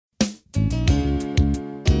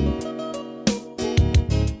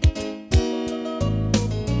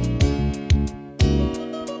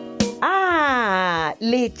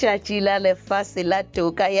letšatši la lefase la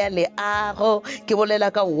toka ya leago ke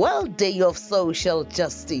bolela ka World Day of Social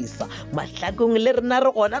Justice. Mahlakong le rena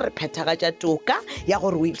re gona re phethagatša toka ya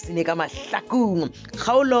gore o ipsene ka mahlakong.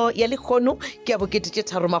 Kgaolo ya lekgono ke ya bokete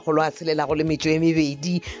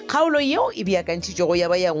 362. Kgaolo yeo e beakantšitšwego ya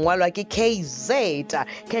ba ya ngwalwa ke KZ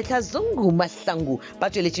Ketla Zungu Mahlangu ba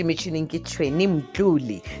tšweletše metšhineng ke Tshweni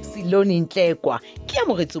Mtlole. Siloni Ntlekwa ke ya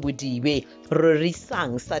Mogetso Bodibe,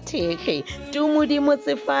 Rorisang Sathege, Tumudi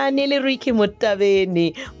Motsefane le Ricky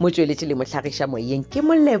Motabene. Motšweletše le mohlagiša moyeng ke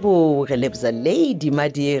Moleboge Lebza Lady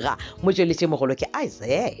Madira. Motšweletše mogolo ke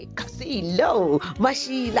Isaac Silo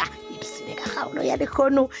Mashila. Ipsene ka kgaolo ya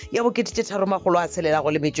lekgono ya bokete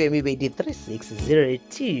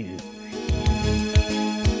 362.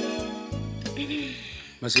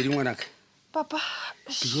 Masedi ngwanaka. Papa.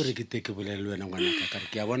 Ke jore ke teke bolele wena ngwanaka ka re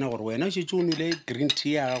ke a bona gore wena o šetse o nwele green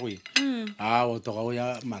tea ya gagwe. O toga o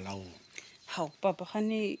ya malaong. Hao papa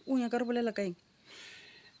gane o nya ka re bolela ka eng?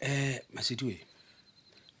 Masedi we.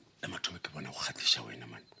 Le mathomo ke bona go kgatliša wena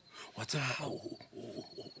man. Wa tseba o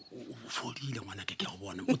fodile ngwanaka ke a go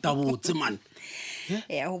bona. O tabotse man.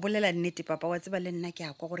 O bolela nnete papa wa tseba le nna ke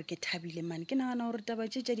a kwa gore ke thabile man. Ke nagana gore taba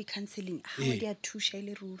tša di-counseling ga di a thuša e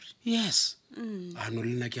le ruri. Yes. No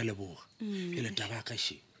le nna ke a leboga. E le taba ka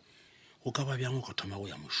she. Go ka ba bjang go thoma go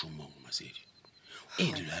ya mošomong Masedi.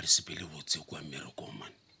 Dilo a di sepele botse kwa mmerekong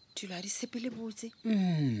man. Dilo a di sepele botse?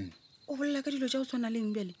 O bolela ka dilo tša go tshwana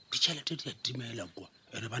leng bjale? Ditšhelete di a timela kwa.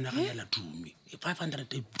 Ere ba naganela tumi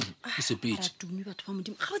 500 e sepetše. Tumi batho ba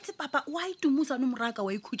modimo ga botse papa wa itumusa no moraka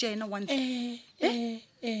wa ikhutša ena once.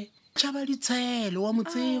 Tšhaba ditshelo wa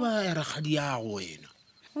motseba ya ragadi yago wena.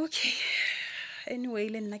 Okay. Anyway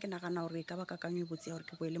le nna ke nagana gore ka ba kakanyo e botse ya gore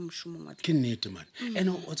ke boele mošomong wa ke nnete man.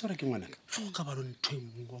 Ene o tsora ke ngwanaka ga go ka ba le ntho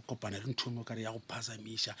engwe kopana le ntho engwe ka re ya go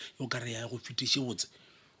phasamiša yo ka re ya go fetiše botse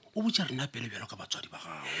o botša rena pele bjalo ka batswadi ba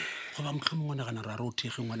gago go ba motlhomo ngwanagana ra re o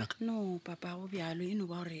thege ngwanaka. No papa go bjalo eno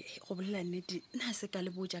ba gore go bolela nnete nna se ka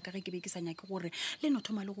le botša ka ge ke be ke sa nyake gore le no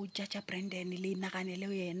thoma le go jaja Brandon le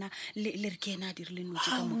naganele yena le re ke ena a dirile notse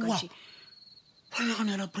ka mokaše. Ba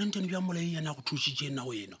naganela Brandon bja molai yena go thušitše nna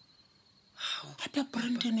wena. Gape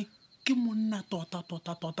Brandon ke monna tota o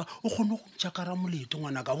kgone go ntšha kara molete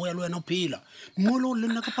ngwanaka go ya le wena o phela mo le le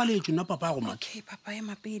nna ka paletšo nna papa go man. Okay papa ya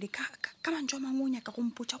mapedi ka mantšho a mangwe o nyaka go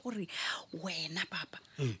mpotša gore wena papa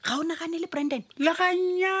ga o nagane le Brandon le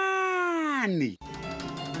ganyane.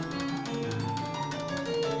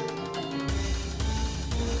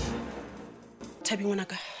 Thabi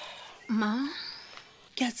ngwanaka ma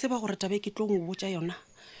ke a tseba gore tabe ke tlo go botša yona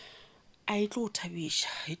a e tlo o thabiša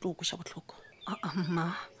e tlo o koša botlhoko.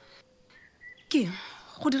 Ma ke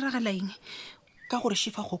go diragala eng ka gore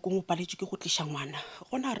šifa kgokong o paletšwe ke go tliša ngwana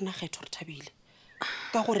gona a rena kgetho re thabile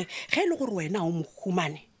ka gore ge e le gore wena o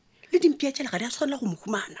mohumane le dimpia tšele ga di a tshwanela go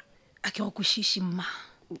mohumana. a ke go kwešiše mma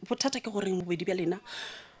bothata ke gore bobedi bja lena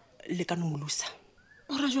le ka no molusa.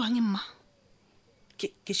 o ra joang mma?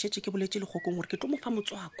 ke šetše ke boletše lekgokong gore ke tlo mo fa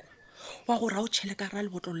motswako wa gore a o tšhele ka ra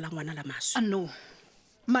lebotlolo la ngwana la maso. No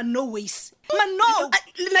ma no ways ma no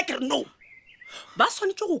lena ke re no ba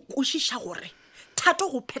swanetše go kwešiša gore thato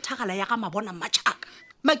go phethagala ya ga mabona matšhaka.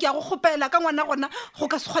 ma ke a go kgopela ka ngwana gona go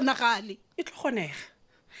ka se kgonagale. E tlo kgonega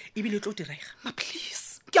ebile e tlo direga. Ma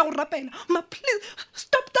please ke a go rapela ma please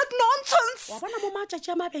stop that nonsense. wa bona mo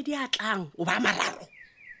matšatši a mabedi a tlang o ba mararo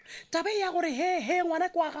taba ya gore he ngwana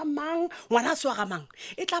ke wa ga mang ngwana a se wa ga mang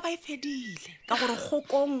e tla ba e fedile ka gore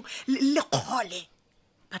kgokong le kgole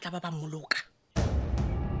ba tla ba mmoloka.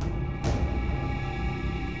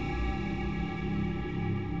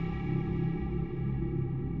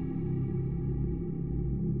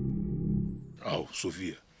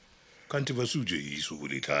 Sophia, kanti basuje yiso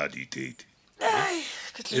kulithadi itete.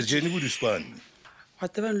 Ejeni kudispan.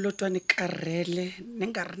 Wateba nlotwane karele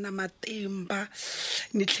nenga rena matemba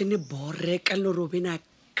ni tlhene boreka lo robena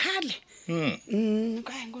khale.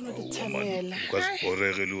 Ka ngono ditsamela. Ka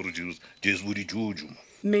borege lo re Jesu budi juju.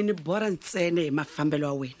 Meni bora ntsene mafambelo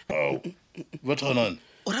wa wena. Vathanani.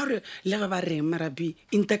 Ora re le ba re marabi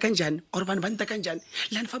inta kanjani or bana ba nta kanjani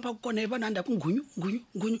la nfa ba kona e bona anda ku ngunyu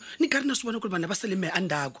ni karina swi bona ku bana ba sele me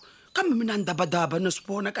andako ka mina ndabadaba no swi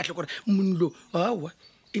bona kahle gore munlo hawa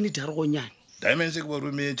ini daro go nyane diamonds ke bo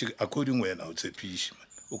rometse according wena o tshepishi man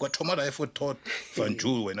o ka thoma la effort thought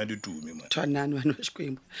fanju wena di tumi man twanani wena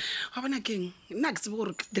xikwembu wa bona keng nna ke tsebe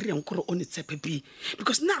gore ke direng gore o ne tshepepi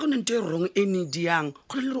because nna go nte wrong any diang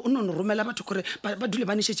go le o no romela batho gore ba dule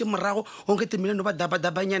ba nishetse morago o ngete mina no ba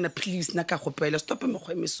dabanyana please na ka gopela stop me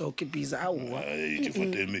go emiso ke busy awa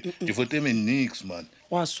difoteme nix man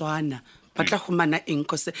wa swana ba tla humana eng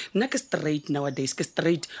kose nna ke straight nowadays ke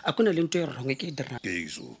straight a kona le nto e wrong ke e dirang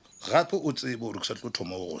keiso gape o tsebe gore ke sa tlo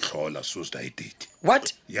thoma go hlola sos identity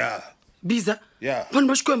what ya biza ya bone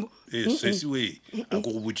ba xikwembu sesiwe a ko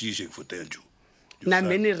go botsiše ke fotenjo na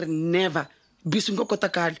many re never biso ngo kota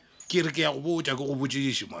kale ke re ke ya go botsa ke go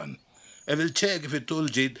botsiše man I will check if it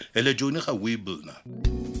told Jade ele jone ga webel na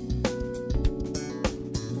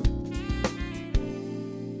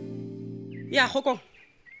ya gokong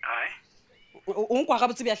Hai. o nkwa ga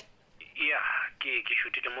botse bjale Ya, ke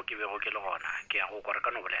shutile mo ke bego ke le gona. Ke ya go gore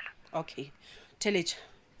ka no bolela. okay teleja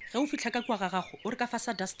ge o fitlha ka kwa ga gago o re ka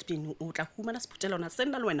fasa dustbin o tla humana sephutelwana se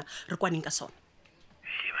nna le wena re kwaneng ka sona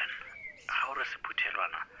Shiban. Ha o re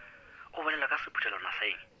sephuthelwana. O bolela ka sephuthelwana sa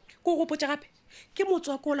eng? ko go potsa gape ke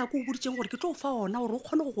motswako la ko o boditseng gore ke tlo o fa ona gore o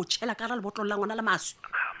kgone go go tšhela ka ra lebotlo la ngwana le maswi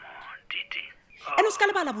Come on, Titi. ene o se ka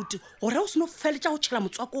lebala boti gore o seno feletša go tšhela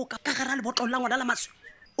motswako ka gara lebotlo la ngwana la maswi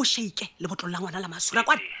o shake lebotlo la ngwana la maswi ra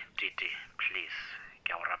kwana Titi, please.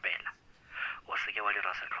 Ke a go rapela. O se ke wa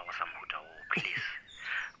dira setlhogo sa mohuta o, please.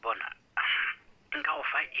 Bona, nka o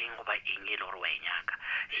fa eng goba eng e le gore wa e nyaka.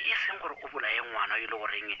 E seng gore o bolae ngwana yo e le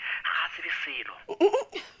goreng ga a tsebe selo.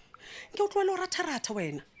 ke o tloele o ratharatha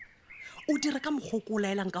wena o dire ka mogoko o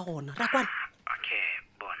laelang ka gona ra kwana Okay,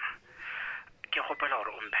 bona. Ke gopela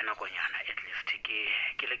gore o mphe nakonyana at least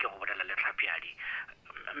ke le ke go bolela le tlhapiadi.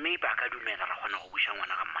 Maybe a ka dumela ra kgona go buša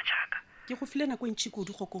ngwana ga mmatšhaka. ke go file nako e ntšhi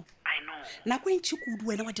kudu gokong I know. nako e ntšhi kudu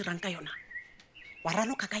wena wa dirang ka yona wa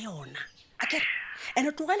raloka ka yona a kere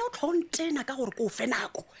ande tlogela o tlhontena ka gore ko o fe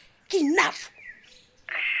nako ke enough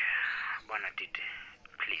Bona Titi,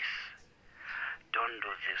 please. Don't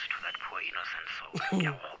do this to that poor innocent soul. Ke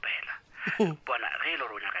a go gopela. Bona ge e le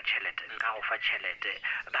gore o nyaka tšhelete nka go fa tšhelete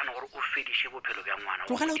than gore o fediše bophelo bja ngwana.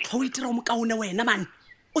 tlogela o tlho o itira o mokaone wena mane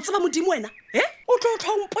o tseba modimo wena o tlo o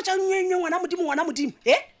tlho o mpotsa nyenye ngwana modimo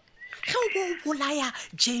ge o bo o bolaya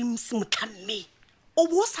James Motlhamme o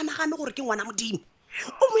bo o sa nagane gore ke ngwana modimo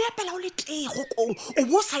o mo epela o le tee gokong o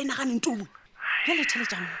bo o sa e naganeng tubu ge le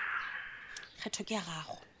theletšamo kgetho ke ya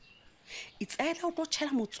gago itseela o tlo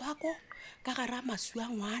tšhela motswako ka gara maswi a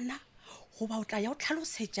ngwana goba o tla ya o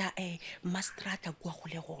tlhalosetša mastrata kua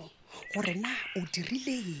golegong gore na o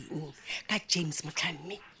dirileng ka James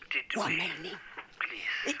Motlhamme wa maeneng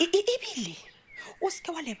ebile o se ke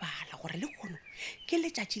wa lebala gore le gono ke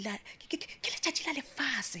letšatši la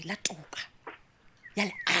lefase la toka ya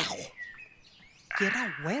leago ke ra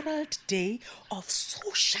World Day of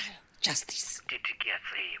Social Justice Titi, ke a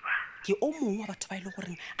tseba. ke o mongwe wa batho ba ile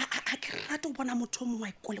goreng a ke rate o bona motho o mongwe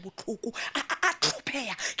a ikole botlhoko a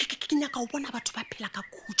tlhopheya ke nyaka o bona batho ba phela ka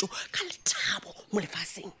khutso ka lethabo mo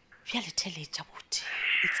lefaseng bjale theletša botse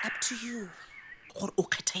it's up to you gore o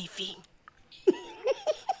kgetha efeng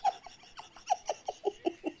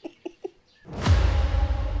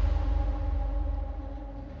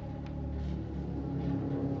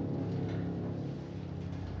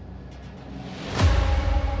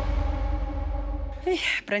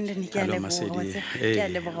Brandon, ke a Hello, leboga Masedi. ke a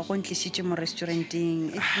leboga go ntlišitše mo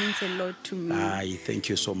restauranteng it means a lot to me ai thank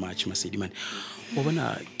you so much Masedi man o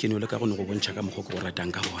bona ke ne o le ka gone go bontšha ka mokgwa ke go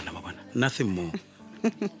ratang ka bona ba bona nothing more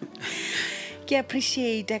ke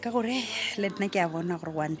appreciate ka gore le nna ke a bona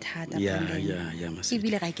gore wa nthata ya Masedi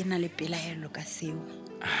ebile ga ke na le pelaelo ka seo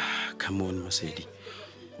come on Masedi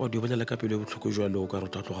o di bolela ka pelo e botlhoko jwalo o ka re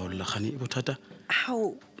tla tloga o lelagane e bothata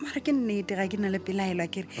ao mara ke nnete ga ke na le pelaelo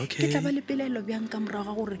akere Okay. ke tla ba le pelaelo bjang ka morago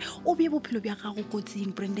ga gore o bee bophelo bja gago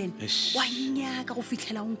kotsing Brandon Eish. wa nyaka go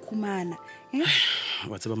fitlhela o nkhumana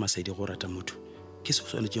wa tseba Masedi go rata motho ke se o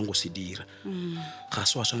tshwanetseng go se dira ga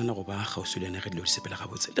se wa tshwanela go ba gausi le ene ge dilo di sepela ga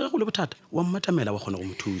botse le ga go le bothata wa mmatamela wa kgona go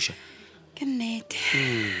mo thuša ke nnete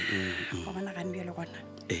go bona gane bjale gona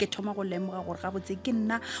ke thoma go lemoga gore ga botse ke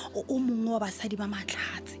nna o mongwe wa basadi ba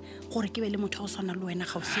matlhatse gore ke be le motho wa go swana le wena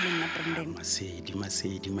gausi le nna Brandon Masedi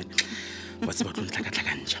man wa tseba tlo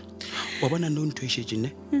ntlhakatlhakantšha wa bona nne o ntho e šetšene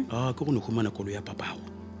ke go ne humana kolo ya papago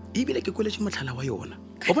ebile ke kweletse motlhala wa yona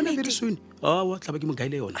wa bona very soon wa tla ba ke mo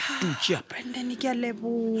gaile yona tšea Brandon ke a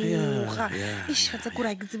leboga Yeah. tse kore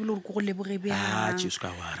a ke tsebe le gore ko go leboge bjang jesu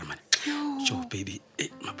ka wara man jo baby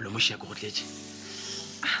maphelo mo šia ko go tletse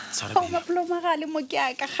sorry o baby maplomagale mo ke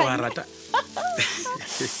aka wa rata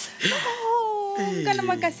kana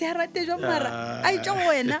makase a rate jo mara a itse go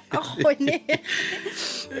wena a kgone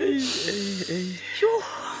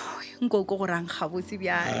nkoko go rang ga botse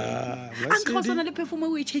bjale a nka go tsona le perfume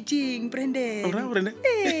o e tšhetšeng Brandon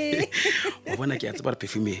o bona ke a tseba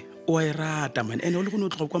perfume o a e rata man ene o le go ne o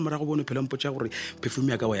tloga kwa morago bone phela mpotsa gore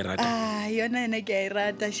perfume ya ka o a e rata yona ena ke a e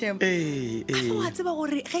rata shem a wa tseba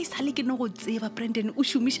gore ga e sale ke no go tseba Brandon o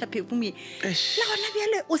šomiša perfume la gona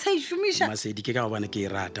bjale o sa e šomiša Masedi ke ka go bana ke e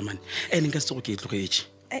rata man ene nka se tsogo ke e tlogetše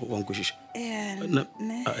wa nkwešiša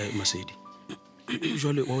Masedi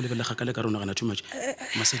jwale wa o lebelela gakale ka rona gana too much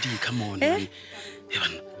Masedi come on man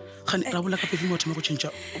gane ra bola ka perfume o thoma go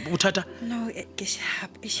tšhentšha bothata no ke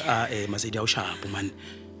sharp Masedi a o shapo man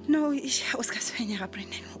no o ska tshwenyega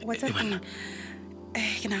Brandon what's happening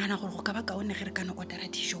ke nagana gore go ka ba kaone ge re kana ordera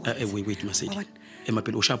dijong wait Masedi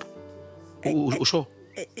mapele o shapo o sure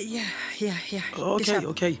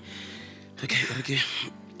okay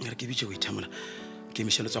re ke bitse wait hamola ke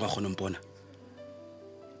mishelo tsa ga gone mpona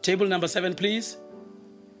table number 7 please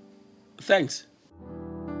thanks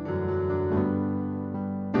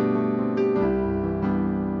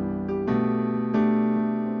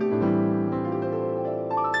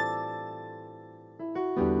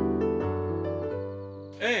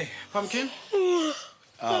Pumpkin?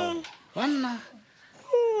 Wanna?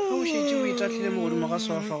 Go shetse o itatlile mo godimo ga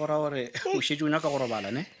sofa gore gore o shetse o nyaka go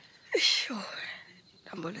robala ne?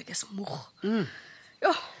 Tambole ke semogo.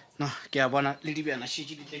 No, ke a bona le dibjana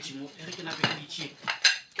shetse di tletse mo. E re ke nape di tšie.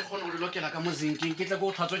 Ke gone go lokela ka mozinkeng ke tle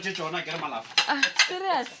go tlhatswetse tsona ke re malafa.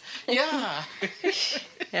 Serious? Yeah.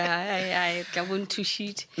 Ya ka bon to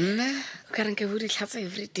sheet. Nne? Ka reng ke bo di tlhatsa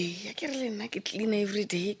every day. Ya ke re le nna ke clean every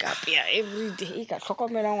day ka pia every day ka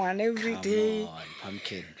tlhokomela ngwana every day. Come on,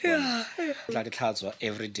 Pumpkin. Tla di tlhatswa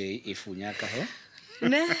every day if o nyaka he.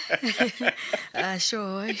 Ne?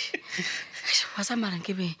 Sure. Wa sa mara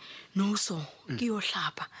ke be no so ke yo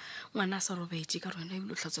hlapa. Ngwana sa robetse ka rona e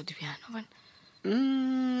bile tlhatswa dibjana bona.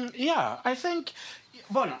 Yeah, I think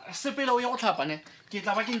bona sepela o ya go tlhapa ne ke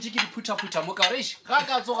tla ba ke ntse ke di phutha mo ka re ga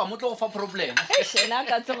ka tsoga mo tlo go fa problem Shena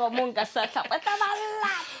ka tsoga mo nka sa tlhapa ta balla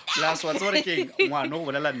last one tsore ke ngwana go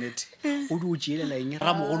bolela nnete o di o tšeelela eng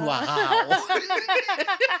ra mogolo wa gago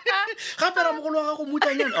gape ra mogolo wa gago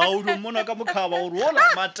mutlanyana a o di mmona ka mokhaba o re ola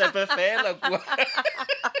matepe fela kwa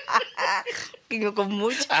ke go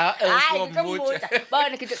mmotsa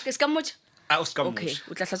bona ke ska mmotsa okay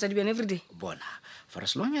o tla tlhatsa dibjana every day bona for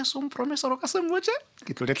as long as o promise ro ka se mmotsa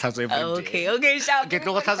ke tlo le tlhatsa every day okay sharp ke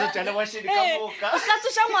tlo go tlhatsa tšale wa shedi ka moka o ska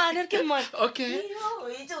tsoša ngwana ke mmona okay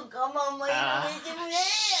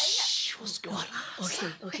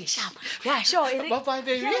okay sharp yeah sure bye bye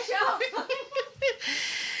baby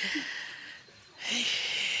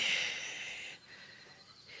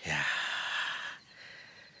yeah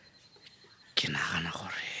ke nagana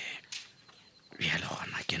gore bjale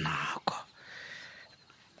gona ke nako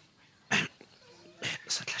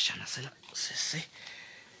setlhašana sela se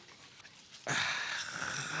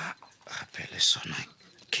gape le sona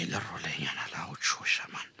ke lerolenyana la go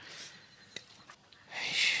tšhoša man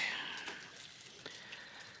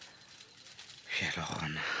bjale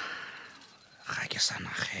gona ga ke sa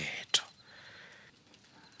na kgetho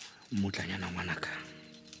motlanyana ngwanaka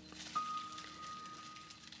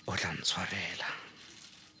o tla ntshwarela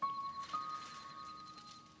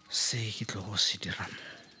se ke tlo go se dira mo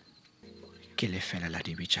ke lefelela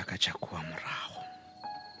dibetšaka tša kua morago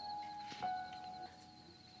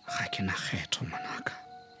ga ke na kgetho monaka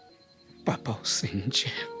papa o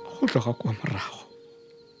sentše go tloga kua morago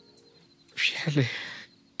bjale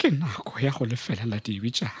ke nako ya go lefelela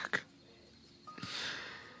dibetšaka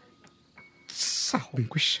sa go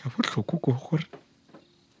nkweša bohloko ko gore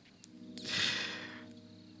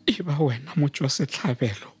e ba wena motho wa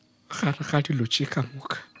setlhabelo gare ga dilo tše ka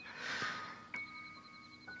moka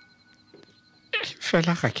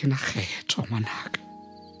fela ga ke na kgetho ngwanaka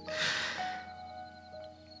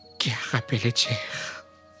ke a gapeletšega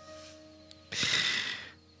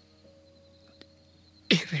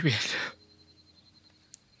e re bjale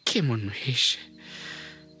ke monweše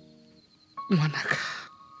ngwanaka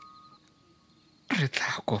re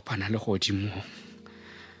tla kopana le godimong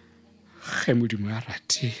ge modimo a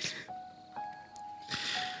ratile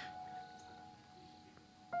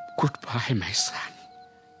goodbye my son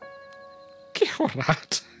ke go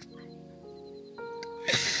rata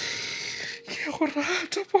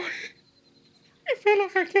boy e fela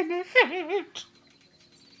ga ke na kgetho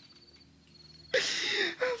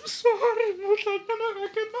I'm sorry motlanyana ga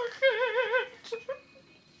ke na kgetho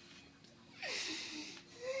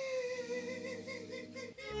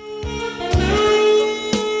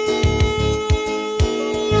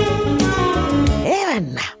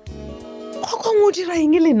banna go kgong o dira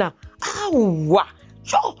eng lena aowa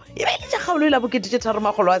jo e be le tša kgaolo e la bokete tše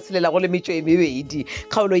tharomagolo a tshelela go le metšo e mebedi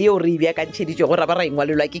kgaolo yeo re e beakantšheditše go raba ra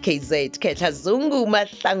engwalelwa ke KZ Ketla Zungu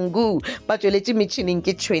Mahlangu ba tsweletše metšhineng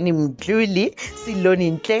ke Tšhweni Mdluli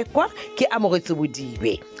Siloni Ntlekwa ke Amogetso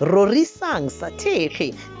Bodibe Rorisang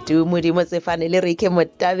Sathege Modimo Tsefane le Rike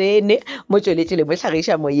Motabene mo tsweletše le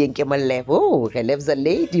mohlagiša moyeng ke Moleboge Lebza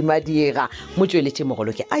Lady Madira mo tsweletše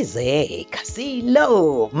mogolo ke Isaac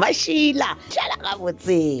Silo Mashila tlala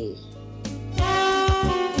gabotse.